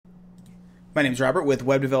My name is Robert with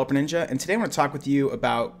Web Developer Ninja, and today I want to talk with you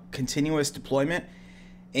about continuous deployment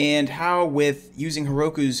and how with using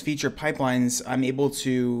Heroku's feature pipelines, I'm able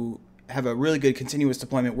to have a really good continuous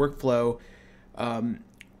deployment workflow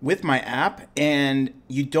with my app, and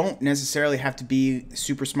you don't necessarily have to be a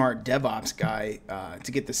super smart DevOps guy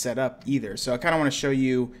to get this set up either. So I kind of want to show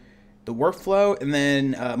you the workflow, and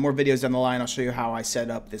then more videos down the line, I'll show you how I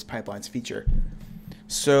set up this pipelines feature.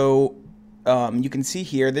 So you can see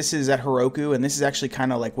here, this is at Heroku, and this is actually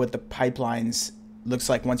kind of like what the pipelines looks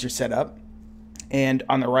like once you're set up. And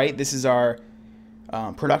on the right, this is our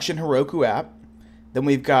production Heroku app. Then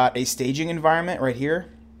we've got a staging environment right here.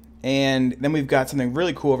 And then we've got something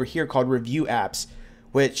really cool over here called review apps,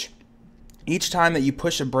 which each time that you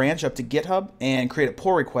push a branch up to GitHub and create a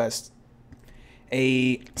pull request,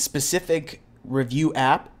 a specific review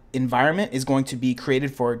app environment is going to be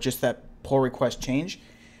created for just that pull request change.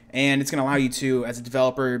 And it's going to allow you to, as a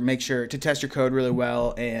developer, make sure to test your code really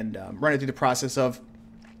well and run it through the process of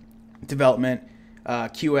development,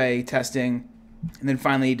 QA, testing, and then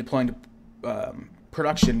finally deploying to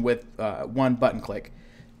production with one button click.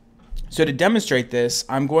 So to demonstrate this,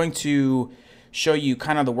 I'm going to show you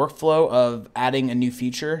kind of the workflow of adding a new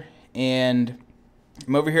feature. And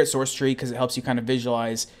I'm over here at source tree because it helps you kind of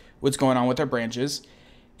visualize what's going on with our branches.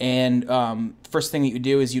 And first thing that you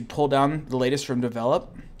do is you'd pull down the latest from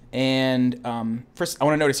develop. And first, I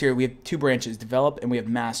want to notice here we have two branches, develop and we have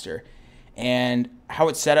master. And how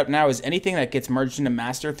it's set up now is anything that gets merged into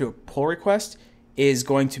master through a pull request is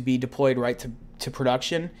going to be deployed right to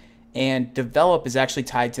production. And develop is actually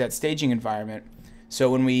tied to that staging environment. So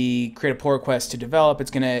when we create a pull request to develop,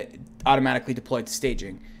 it's going to automatically deploy to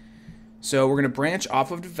staging. So we're going to branch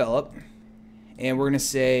off of develop, and we're going to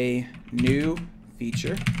say new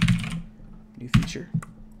feature.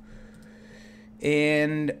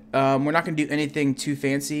 And we're not going to do anything too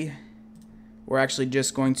fancy. We're actually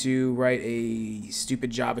just going to write a stupid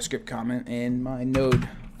JavaScript comment in my node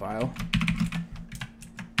file.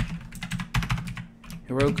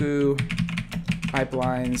 Heroku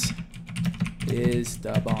pipelines is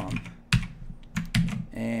the bomb.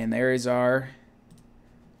 And there's our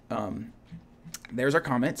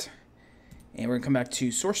comment. And we're going to come back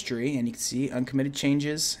to source tree, and you can see uncommitted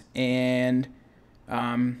changes, and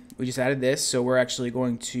we just added this, so we're actually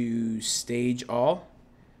going to stage all,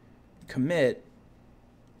 commit,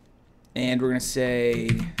 and we're going to say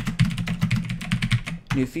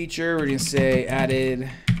new feature, we're going to say added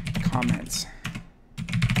comments,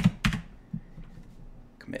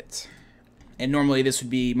 commit. And normally this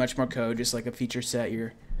would be much more code, just like a feature set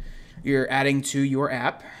you're adding to your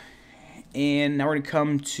app. And now we're going to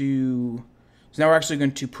come to, so now we're actually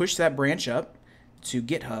going to push that branch up to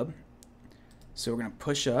GitHub. So we're going to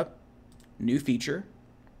push up, new feature,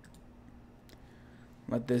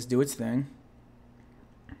 let this do its thing,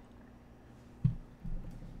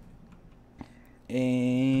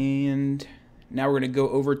 and now we're going to go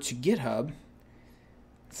over to GitHub.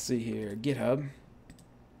 Let's see here, GitHub,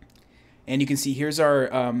 and you can see here's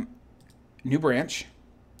our new branch,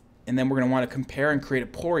 and then we're going to want to compare and create a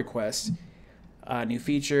pull request, new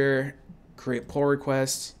feature, create pull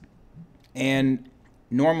request, and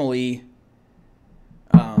normally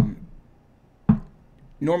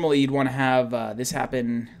you'd want to have this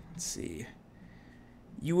happen. Let's see.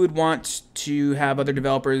 You would want to have other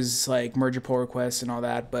developers like merge your pull requests and all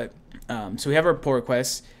that. But so we have our pull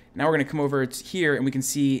requests. Now we're going to come over here and we can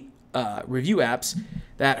see review apps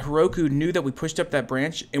that Heroku knew that we pushed up that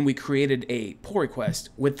branch and we created a pull request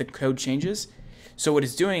with the code changes. So what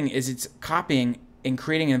it's doing is it's copying and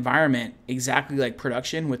creating an environment exactly like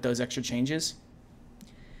production with those extra changes.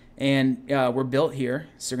 And we're built here,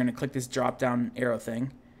 so we're going to click this drop down arrow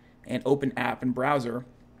thing and open app in browser.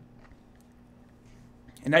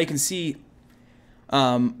 And now you can see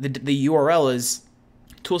the URL is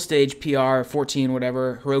toolstage PR 14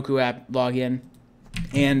 whatever Heroku app login,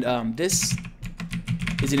 and this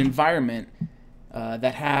is an environment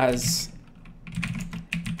that has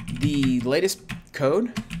the latest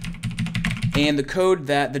code and the code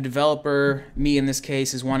that the developer, me in this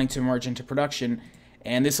case, is wanting to merge into production.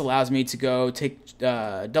 And this allows me to go take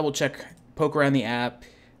double check, poke around the app,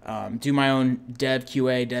 do my own dev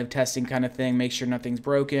QA, dev testing kind of thing, make sure nothing's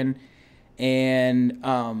broken, and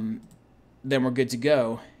then we're good to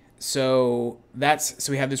go. So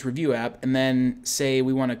we have this review app, and then say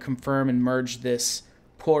we want to confirm and merge this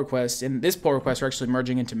pull request. And this pull request we're actually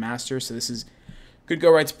merging into master, so this could go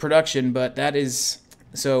right to production, but that is,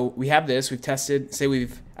 so we have this, we've tested, say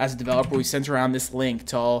as a developer, we sent around this link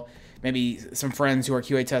to all maybe some friends who are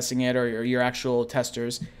QA testing it or your actual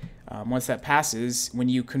testers. Once that passes, when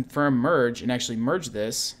you confirm merge and actually merge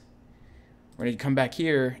this, We're going to come back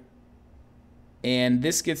here, and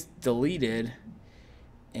this gets deleted,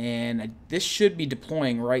 and this should be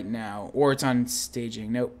deploying right now, or it's on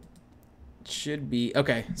staging. Nope. It should be.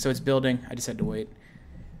 Okay, so it's building. I just had to wait.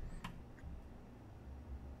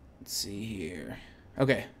 Let's see here.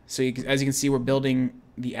 Okay, so as you can see, we're building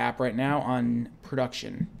the app right now on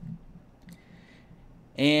production.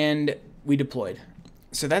 And we deployed.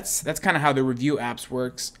 So that's kind of how the review apps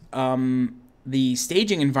works. The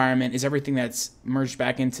staging environment is everything that's merged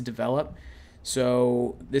back into develop.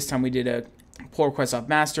 So this time we did a pull request off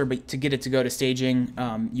master, but to get it to go to staging,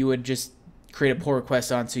 you would just create a pull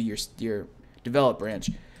request onto your develop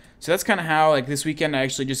branch. So that's kind of how, like this weekend, I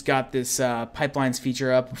actually just got this pipelines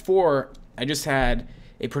feature up. Before, I just had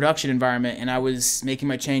a production environment, and I was making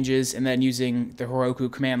my changes and then using the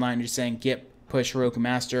Heroku command line, just saying git push Heroku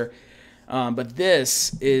master. But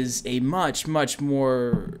this is a much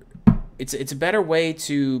more, it's a better way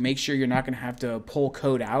to make sure you're not going to have to pull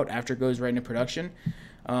code out after it goes right into production.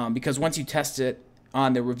 Because once you test it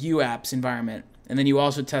on the review apps environment, and then you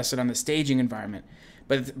also test it on the staging environment,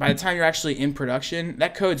 but by the time you're actually in production,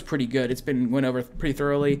 that code's pretty good. It's been went over pretty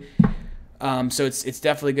thoroughly. So it's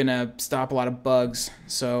definitely going to stop a lot of bugs.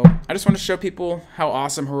 So I just want to show people how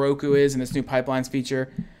awesome Heroku is and this new pipelines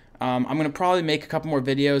feature. I'm going to probably make a couple more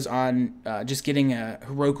videos on just getting a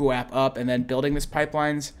Heroku app up and then building this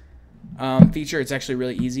pipelines feature. It's actually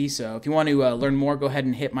really easy. So if you want to learn more, go ahead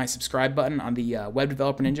and hit my subscribe button on the Web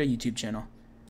Developer Ninja YouTube channel.